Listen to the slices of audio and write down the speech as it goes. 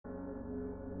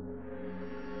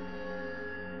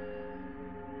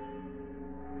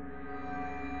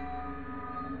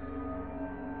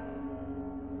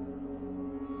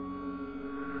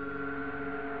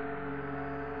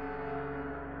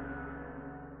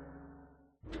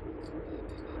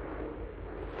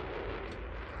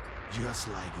Just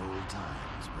like old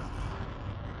times, brother.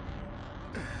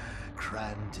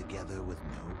 Crammed together with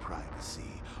no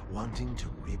privacy, wanting to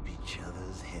rip each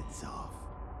other's heads off.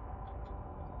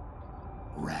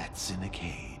 Rats in a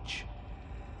cage.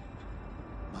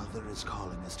 Mother is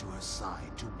calling us to her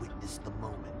side to witness the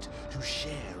moment, to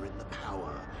share in the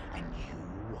power, and you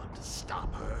want to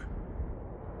stop her?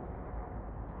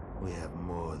 We have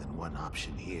more than one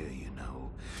option here, you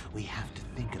know. We have to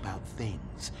think about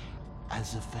things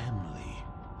as a family.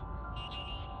 I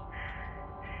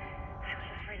was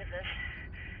afraid of this.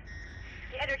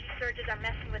 The energy surges are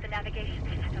messing with the navigation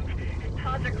systems, and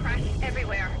pods are crashing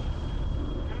everywhere.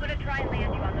 I'm gonna try and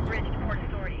land you on the bridge to Port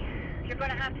Authority. You're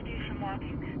gonna have to do some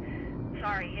walking.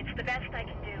 Sorry, it's the best I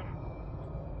can do.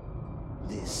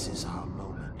 This is our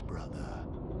moment, brother.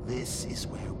 This is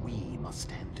where we must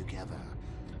stand together.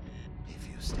 If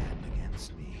you stand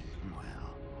against me,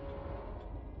 well,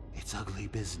 it's ugly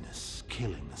business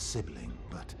killing a sibling,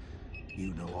 but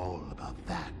you know all about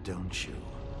that, don't you?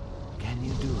 Can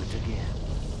you do it again?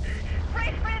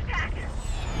 Brace for impact!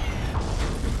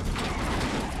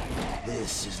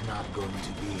 This is not going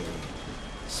to be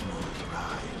a smooth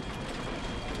ride.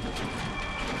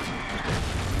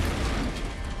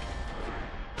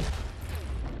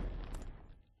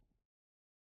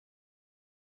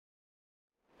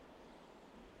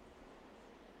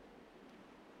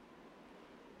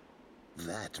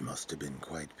 That must have been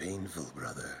quite painful,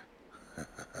 brother.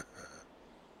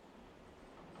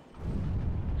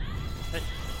 Hey.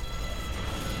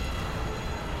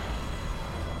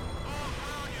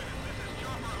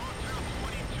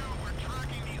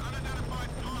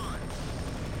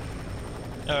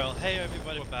 Oh, hey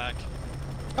everybody, we're back.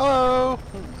 Hello!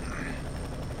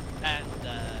 And,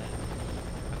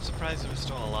 I'm surprised we're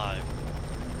still alive.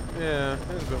 Yeah,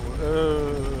 it's a bit...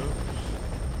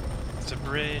 It's a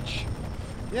bridge.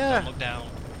 Yeah, Don't look down.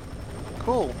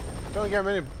 cool. Don't get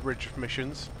many bridge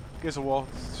missions. Gears of War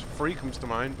 3 comes to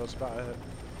mind, but that's about it.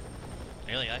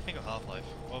 Really, I think of Half-Life.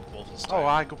 Or Wolfenstein. Oh,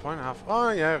 aye, good point. Oh,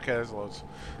 yeah, okay, there's loads.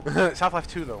 It's Half-Life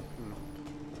 2, though.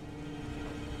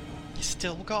 You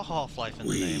still got Half-Life in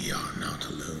the name. We are not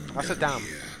alone. That's a damn.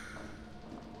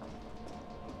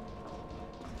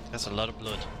 That's a lot of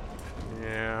blood.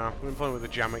 Yeah, we've been playing with the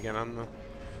jam again, haven't we?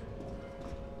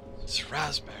 It's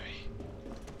raspberry.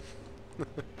 I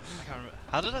can't remember.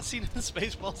 How did that scene in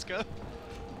Spaceballs go?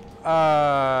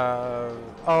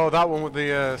 Oh, that one with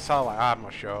the satellite. I'm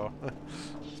not sure.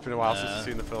 It's been a while since I've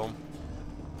seen the film.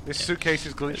 This suitcase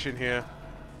is glitching here.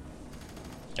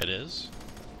 It is?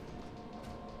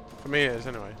 For me it is,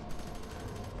 anyway.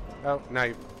 Oh,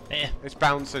 no. It's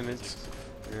bouncing. It's...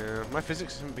 Yeah, my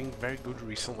physics hasn't been very good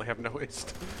recently, I've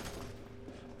noticed.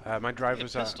 My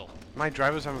drivers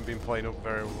haven't been playing up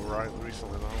very right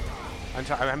recently, though. I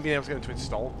haven't been able to get them to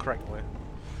install correctly.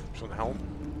 Which doesn't help.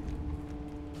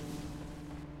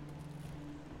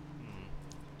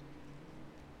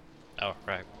 Oh,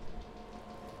 right.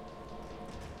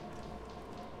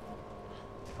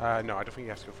 No, I don't think you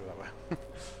have to go through that way.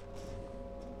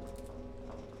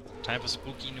 Time for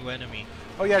spooky new enemy.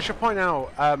 Oh yeah, I should point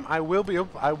out, I will be up.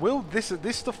 This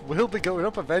stuff will be going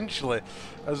up eventually,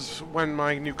 as when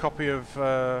my new copy of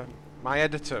my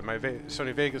editor, my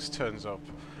Sony Vegas, turns up.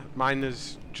 Mine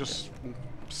has just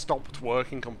stopped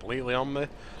working completely on me.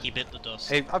 He bit the dust.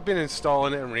 I've been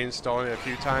installing it and reinstalling it a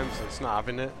few times, and it's not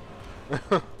having it. This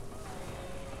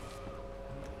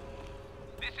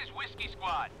is Whiskey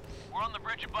Squad. We're on the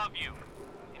bridge above you.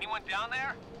 Anyone down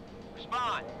there?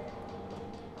 Respond.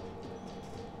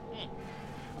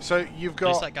 So you've At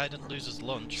least got. that guy didn't lose his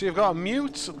lunch. So you've got a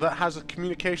mute that has a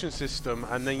communication system,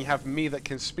 and then you have me that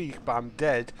can speak, but I'm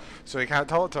dead, so I can't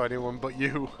talk to anyone but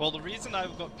you. Well, the reason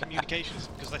I've got communication is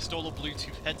because I stole a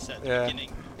Bluetooth headset at the Yeah.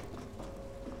 beginning.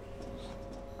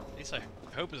 At least I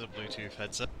hope it's a Bluetooth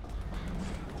headset.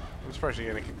 I'm surprised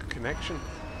you're getting a connection.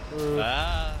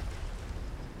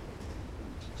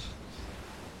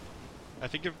 I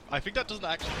think that doesn't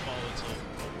actually follow until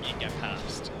you get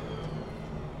past.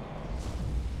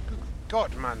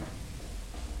 God, man.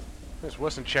 It's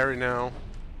worse than Cherry now.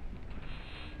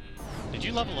 Did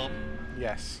you level up?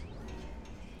 Yes.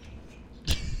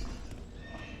 I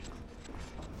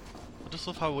just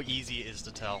love how easy it is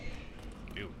to tell.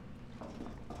 Ew.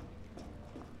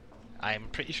 I'm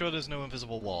pretty sure there's no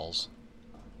invisible walls.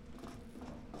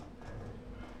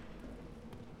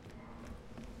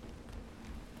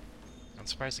 I'm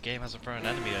surprised the game hasn't thrown an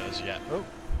enemy at us yet. Oh,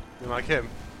 you like him?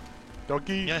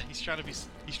 Doggy. Yeah, he's trying to be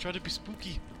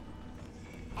spooky.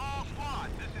 All squad,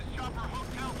 this is Chopper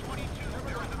Hotel 22.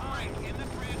 There is a break in the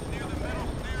bridge near the middle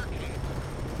staircase.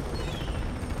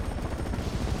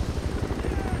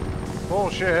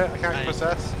 Bullshit, I can't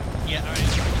possess. Yeah, alright,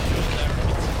 it's there.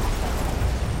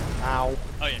 Ow.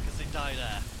 Oh yeah, because they die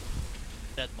there.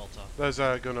 Dead Molotov. There's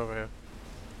a gun over here.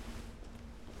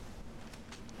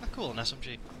 Ah, cool, an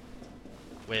SMG.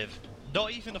 With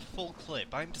not even a full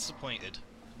clip. I'm disappointed.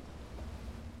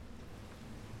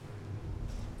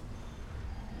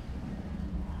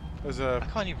 There's I a...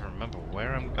 can't even remember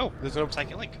where I'm... Oh, There's no...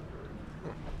 psychic link.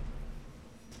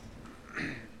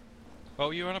 What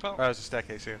were you on about? There's a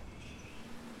staircase here.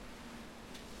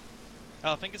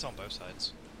 Oh, I think it's on both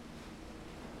sides.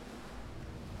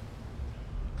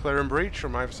 Clear and breach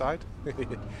from either side. Get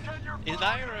your If fucking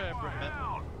I hammer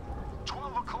down.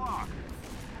 12 o'clock.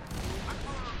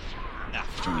 Nah,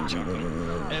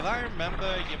 joking. If I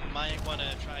remember, you might want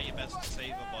to try your best to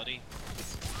save a body.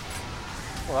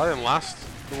 Well, that didn't last.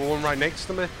 The one right next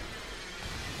to me.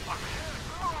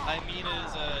 I mean,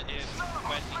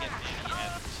 when you get near the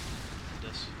end of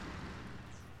this.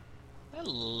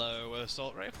 Hello,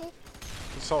 assault rifle.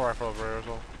 Assault rifle over here as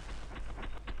well.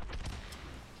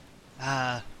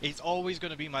 It's always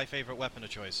going to be my favourite weapon of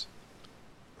choice.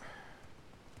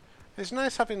 It's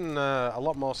nice having a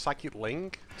lot more psychic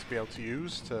link to be able to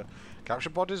use to capture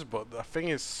bodies, but the thing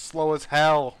is slow as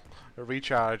hell at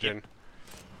recharging. Yep.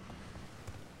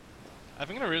 I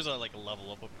think there is a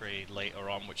level up upgrade later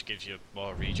on which gives you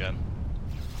more regen.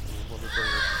 Let me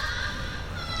bring this.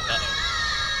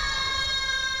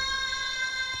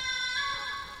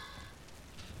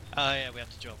 Oh yeah, we have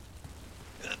to jump.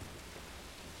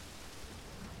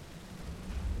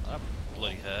 That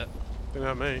bloody hurt. Didn't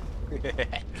hurt me.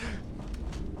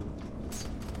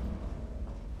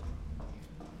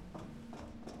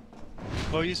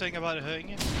 What were you saying about it hurting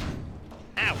you?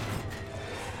 Ow!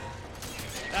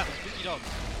 Ah, spooky dog.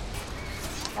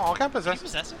 Oh, I can't Can you possess.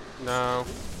 possess it? No.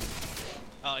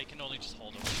 Oh, you can only just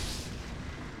hold it.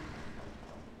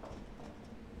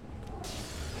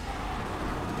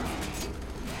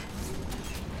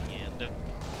 And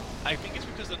I think it's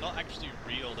because they're not actually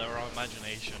real, they're our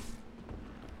imagination.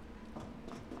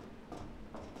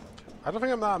 I don't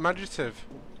think I'm that imaginative.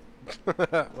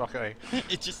 Okay.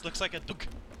 It just looks like a duck.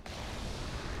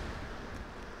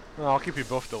 Well, I'll keep you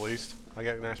buffed at least. I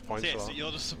get nice points Yeah, for so that.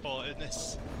 you're just supporting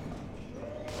this.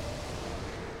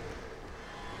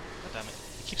 God damn it.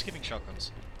 It keeps giving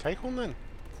shotguns. Take one then.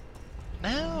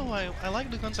 No, I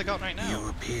like the guns I got right now. You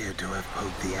appear to have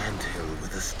poked the anthill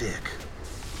with a stick.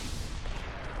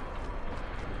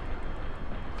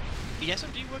 The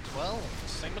SMG works well.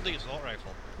 Same with the assault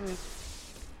rifle.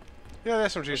 Yeah, the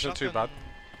SMG isn't too bad.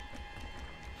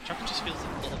 Shotgun just feels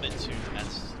a little bit too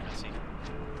messy.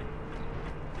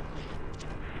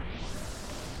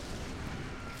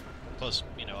 Plus,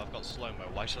 you know, I've got slow-mo,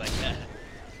 why should I care?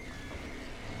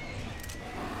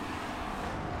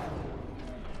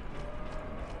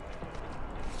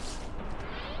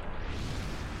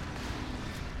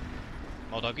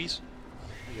 More doggies?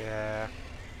 Yeah.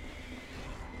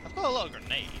 I've got a lot of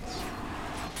grenades.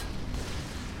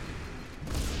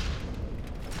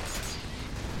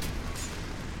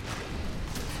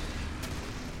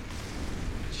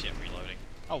 Shit, reloading.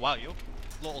 Oh wow, your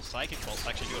little psychic bolts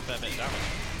actually do a fair bit of damage.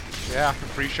 Yeah, I can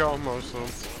pre-shot on most of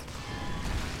them.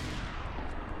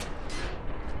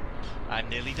 I'm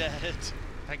nearly dead.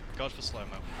 Thank God for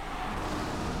slow-mo.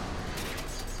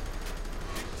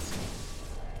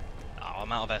 Oh,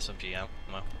 I'm out of SMG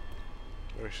ammo.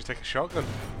 We should take a shotgun.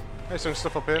 There's some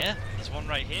stuff up here. Yeah, there's one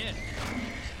right here.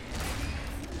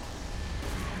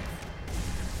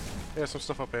 Yeah, some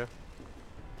stuff up here.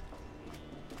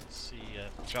 Let's see,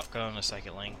 shotgun, a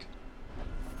psychic link.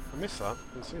 I missed that.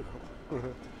 Didn't see that.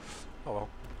 Oh well.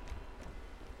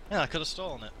 Yeah, I could have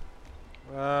stolen it.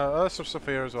 There's some stuff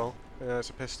here as well. Yeah, it's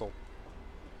a pistol.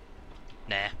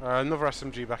 Nah. Another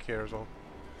SMG back here as well.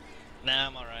 Nah,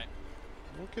 I'm alright.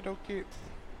 Okie dokie.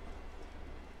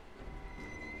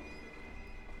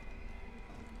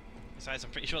 Besides, I'm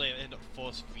pretty sure they end up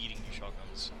force feeding you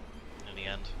shotguns in the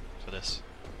end for this.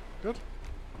 Good.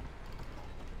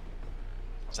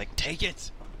 It's like, take it!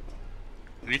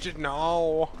 You did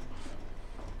know.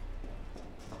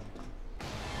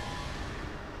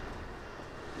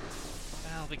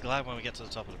 I'll be glad when we get to the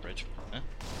top of the bridge. Huh?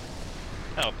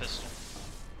 Oh, a pistol.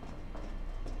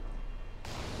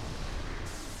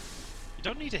 You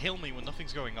don't need to heal me when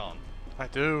nothing's going on. I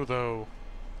do though.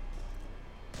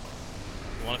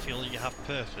 You want to feel you have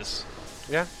purpose.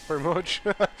 Yeah, pretty much.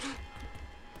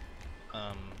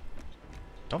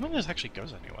 Don't think this actually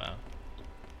goes anywhere.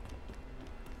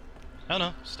 Oh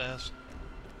no, stairs.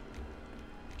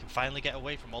 Can finally get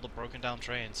away from all the broken down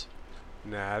trains.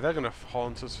 Nah, they're gonna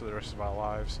haunt us for the rest of our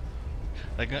lives.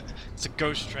 It's a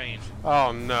ghost train.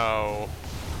 Oh no.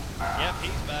 Yep,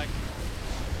 he's back.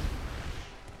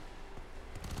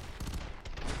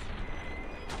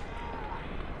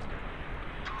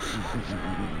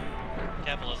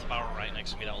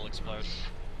 next to me that will explode.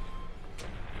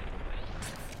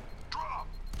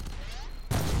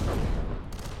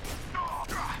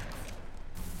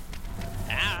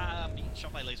 Ah, I'm being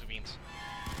shot by laser beams.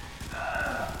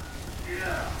 Oh,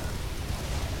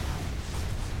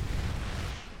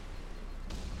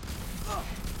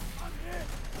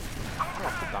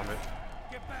 damn it.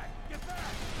 Get back! Get back!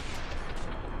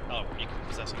 Oh, you can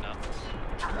possess him now.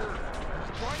 Try it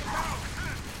out!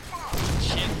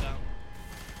 Shit, down.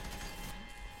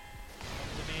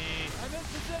 To me. I'm in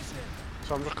position!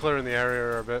 So I'm just clearing the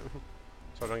area a bit,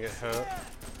 so I don't get hurt.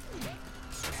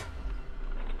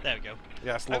 There we go.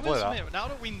 Yeah, it's I lovely must that. admit, now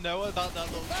that we know about that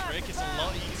little trick, it's a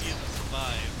lot easier to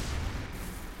survive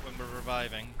when we're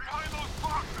reviving. Behind those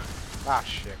boxes! Ah,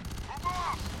 shit. Move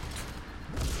up!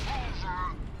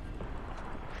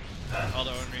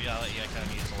 Although in reality I kind of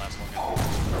need it to last longer.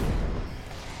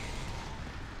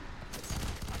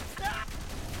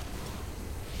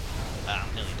 Ah,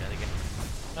 I'm nearly dead again.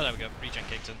 Oh, there we go. Regen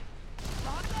kicked in.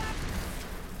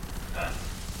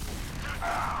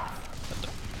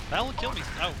 That'll kill me.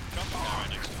 Oh, shot me right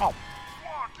next to me. Oh,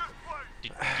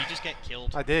 Did you just get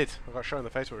killed? I did. I got shot in the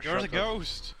face with a You're the shotgun.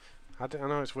 ghost! I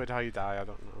know it's weird how you die, I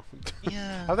don't know.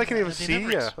 Yeah. How they can even see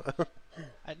you?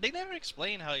 They never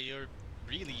explain how you're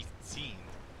really seen.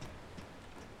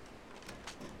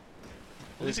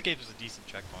 At least it gave us a decent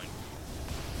checkpoint.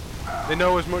 They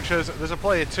know as much as there's a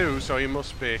player too, so you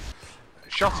must be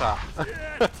shot at.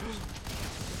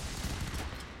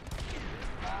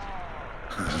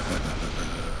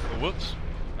 Oh, whoops.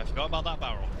 I forgot about that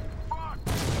barrel.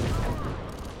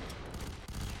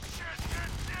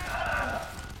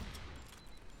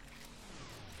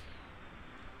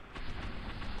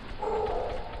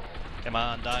 Come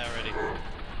on, die already.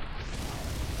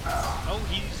 Oh,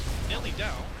 he's nearly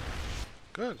down.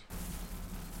 Good.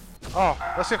 Oh,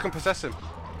 let's see if I can possess him.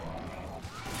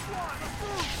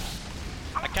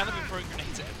 I can't have been throwing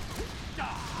grenades at him.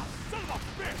 Son of a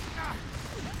bitch!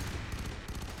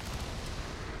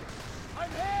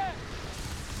 I'm hit!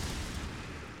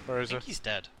 Where I is he? think he's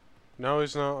dead. No,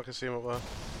 he's not. I can see him up there.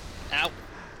 Ow!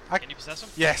 I- Can you possess him?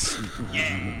 Yes. Yeah!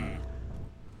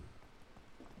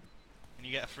 Can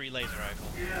you get a free laser rifle?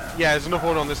 Yeah, there's another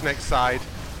one on this next side.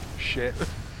 Shit.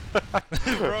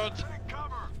 Run!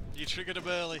 You triggered him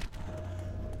early.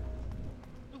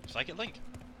 Ooh, Psychic Link.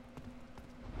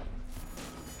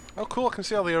 Oh, cool. I can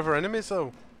see all the other enemies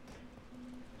though.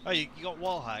 Oh, you got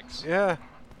wall hacks. Yeah.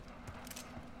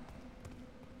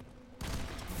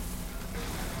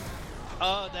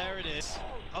 Oh, there it is.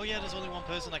 Oh yeah, there's only one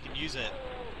person that can use it.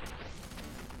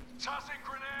 Tossing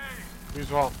grenade!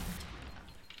 Use what?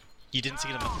 You didn't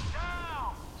see the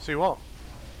Down! See what?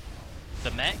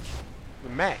 the mech? The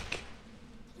mech.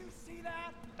 You see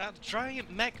that? That giant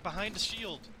mech behind the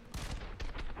shield.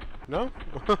 No?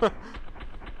 Taking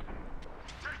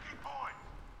point!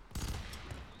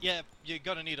 Yeah, you're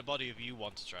gonna need a body if you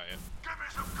want to try it. Give me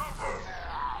some cover!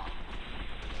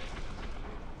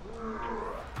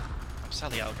 I'm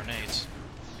sadly out of grenades.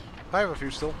 I have a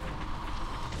few still.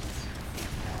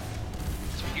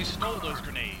 So you stole those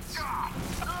grenades.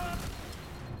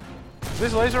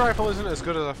 This laser rifle isn't as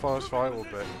good as I thought it would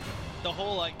be. The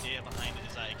whole idea behind it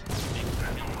is that it can stick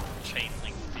chain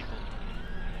link people.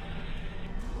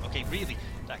 Okay, really,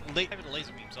 that the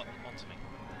laser beams onto me.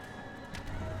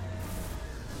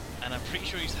 And I'm pretty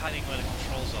sure he's hiding where the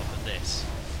controls are for this.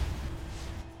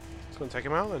 It's gonna take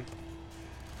him out then.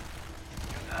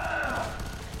 Ow.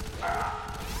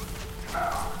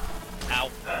 Ow.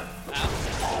 I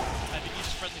think you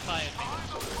just friendly fired me.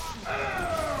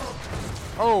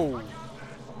 Oh!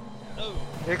 Oh.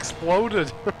 It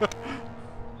exploded!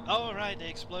 Oh, right, they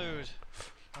explode.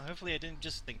 Well, hopefully I didn't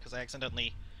just think because I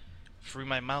accidentally threw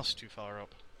my mouse too far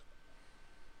up.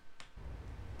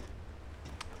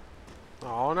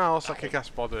 Oh no, it's like a gas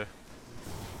body.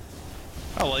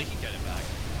 Oh, well, you can get it back.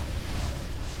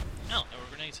 Oh, there were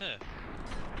grenades here.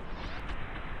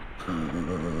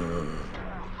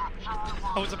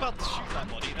 I was about to shoot that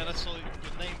body, then I saw your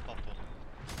name pop up.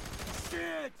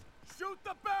 Shit! Shoot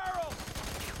the barrel!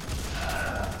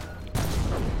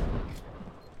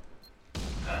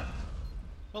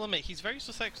 Well, admit, he's very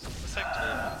susceptible,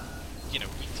 you know,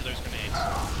 weak to those grenades.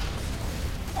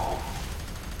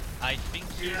 I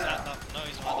think he's at that. No,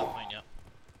 he's not at that point yet.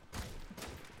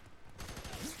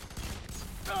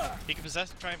 He can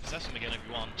try and possess him again if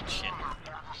you want. Shit.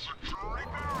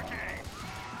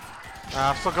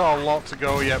 I've still got a lot to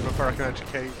go yet before I can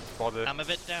educate body. I'm a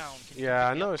bit down. Can you Yeah, I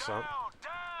pick me up? noticed that.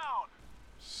 Down!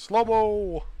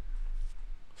 Slow-mo!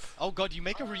 Oh god, you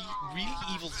make a really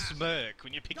evil smirk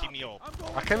when you're picking me up.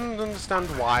 I can understand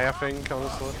why, I think,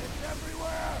 honestly.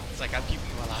 It's like I'm keeping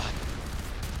you alive.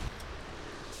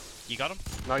 You got him?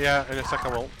 Not yet, in a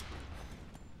second I will.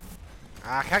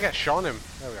 Ah, I can't get shot on him.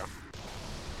 There we go.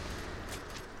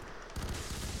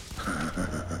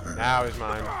 Now he's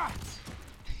mine.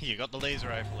 You got the laser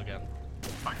rifle again.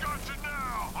 I got you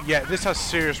now. Yeah, this has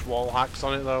serious wall hacks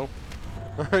on it though.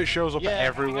 It shows up at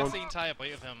everyone. Yeah, that's the entire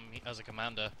point of him as a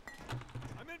commander.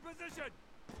 I'm in position.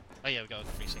 Oh yeah, we got a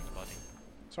precinct body.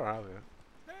 It's alright, yeah.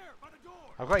 There, by the door.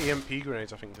 I've got EMP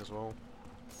grenades, I think, as well.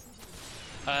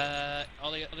 Are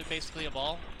they basically a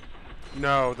ball?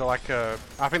 No, they're like I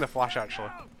think they're flash actually.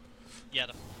 Yeah,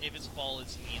 if it's a ball,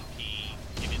 it's an EMP.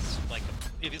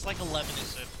 If it's like 11,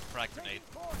 it's a frag grenade.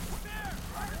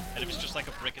 And if it's just like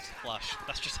a brick, it's a flash.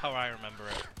 That's just how I remember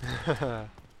it.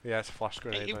 Yeah, it's a flash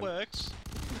grenade. It works.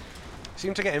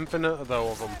 Seem to get infinite though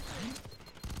of them.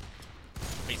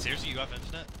 Wait, seriously, you have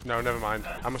infinite? No, never mind.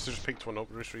 I must have just picked one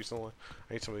up just recently.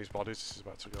 I need some of these bodies. This is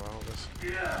about to go out. This.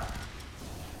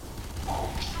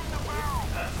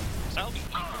 That would be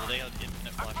equal. They have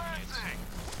infinite flash grenades.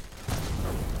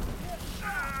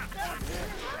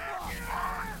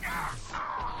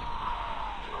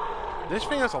 This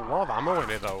thing has a lot of ammo in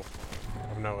it though.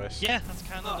 I've noticed. Yeah, that's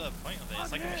kind of the point of it.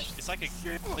 It's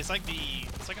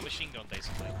like a machine gun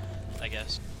basically, I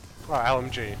guess. Well,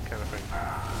 LMG kind of thing.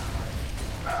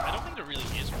 I don't think there really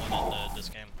is one in this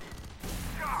game.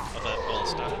 Of a bullet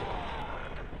style.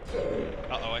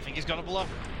 Uh-oh, I think he's gonna blow up.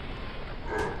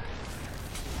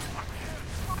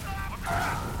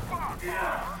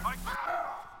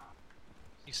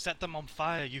 You set them on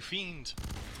fire, you fiend!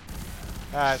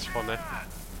 Ah, it's funny.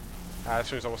 As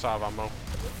soon as I was out of ammo.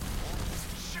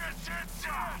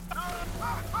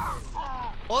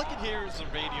 All I can hear is a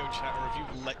radio chat of you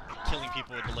killing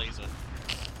people with the laser.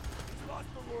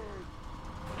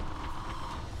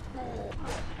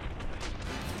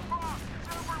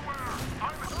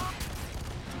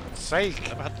 Sake!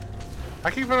 I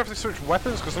keep running after switch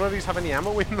weapons because none of these have any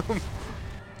ammo in them.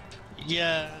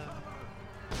 Yeah.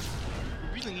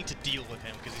 We really need to deal with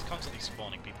him because he's constantly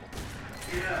spawning people.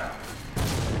 Yeah.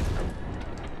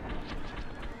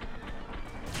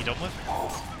 You done with?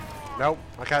 Nope,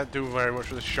 I can't do very much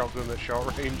with a shotgun at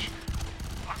short range.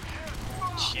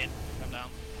 Shit, come down.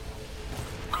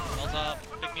 Hold up,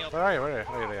 pick me up. Where are you? Where are you?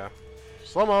 Oh, yeah, they are.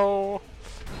 Slow-mo!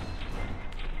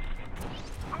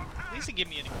 At least they give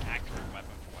me an accurate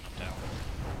weapon for when I'm down.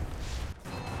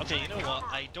 Okay, you know what?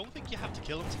 I don't think you have to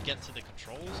kill him to get to the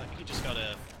controls. I think you just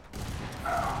gotta...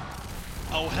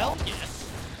 Oh, hell yes!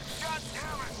 God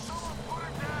damn it! Someone put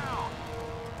it down.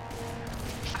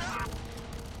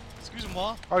 Excuse me,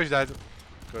 what? Oh, he's dead.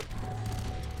 Good.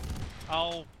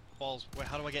 Oh, balls. Wait,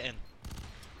 how do I get in?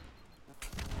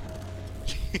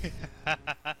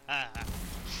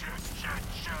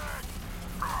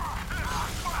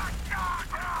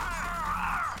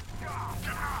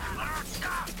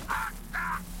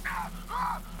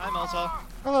 Hi, Malta.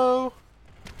 Hello!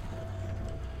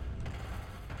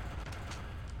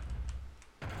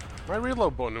 My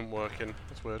reload button isn't working.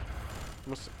 That's weird.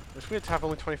 It's weird to have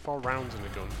only 24 rounds in the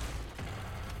gun.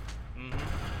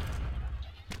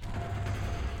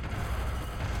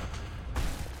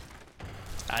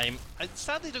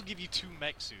 Sadly, they don't give you 2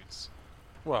 mech suits.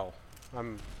 Well,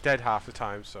 I'm dead half the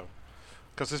time, so...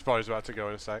 Because this body's about to go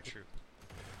in a sec. True.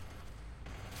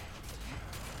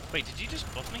 Wait, did you just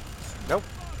buff me? Nope.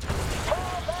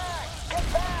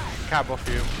 Can't buff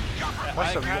you.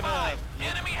 The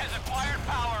enemy has acquired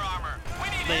power armor. We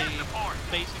need air support.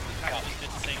 Basically kind of just did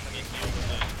the same thing as the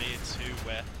F.E.A.R. 2,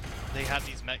 where they had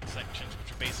these mech sections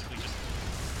which are basically just...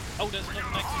 Oh, there's another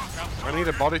mech suit. I need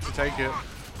a body to take it.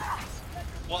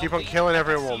 Well, Keep on killing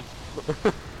everyone.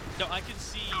 No, I can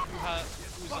see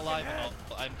who's alive or not,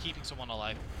 but I'm keeping someone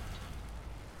alive.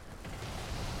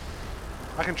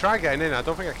 I can try getting in, I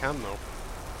don't think I can though.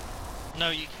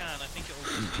 No, you can. I think it'll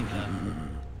just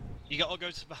you gotta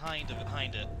go to behind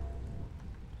it.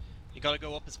 You gotta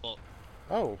go up his butt.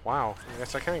 Oh, wow. I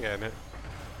guess I can get in it.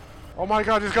 Oh my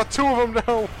god, he's got 2 of them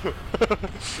now!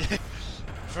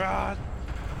 Fraud!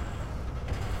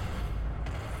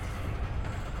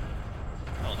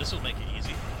 Oh, this will make it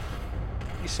easy.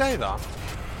 You say that?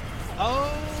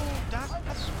 Oh, that's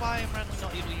why I'm randomly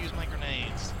not able to use my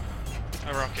grenades.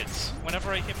 My rockets.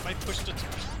 Whenever I hit my push to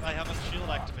I have a shield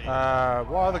activated.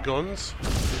 What are the guns?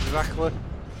 Exactly.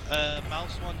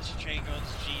 Mouse 1 is your chain guns,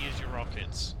 G is your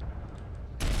rockets.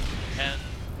 And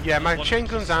yeah, my chain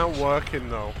guns aren't working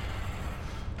though.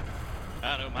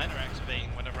 I don't know, mine are activating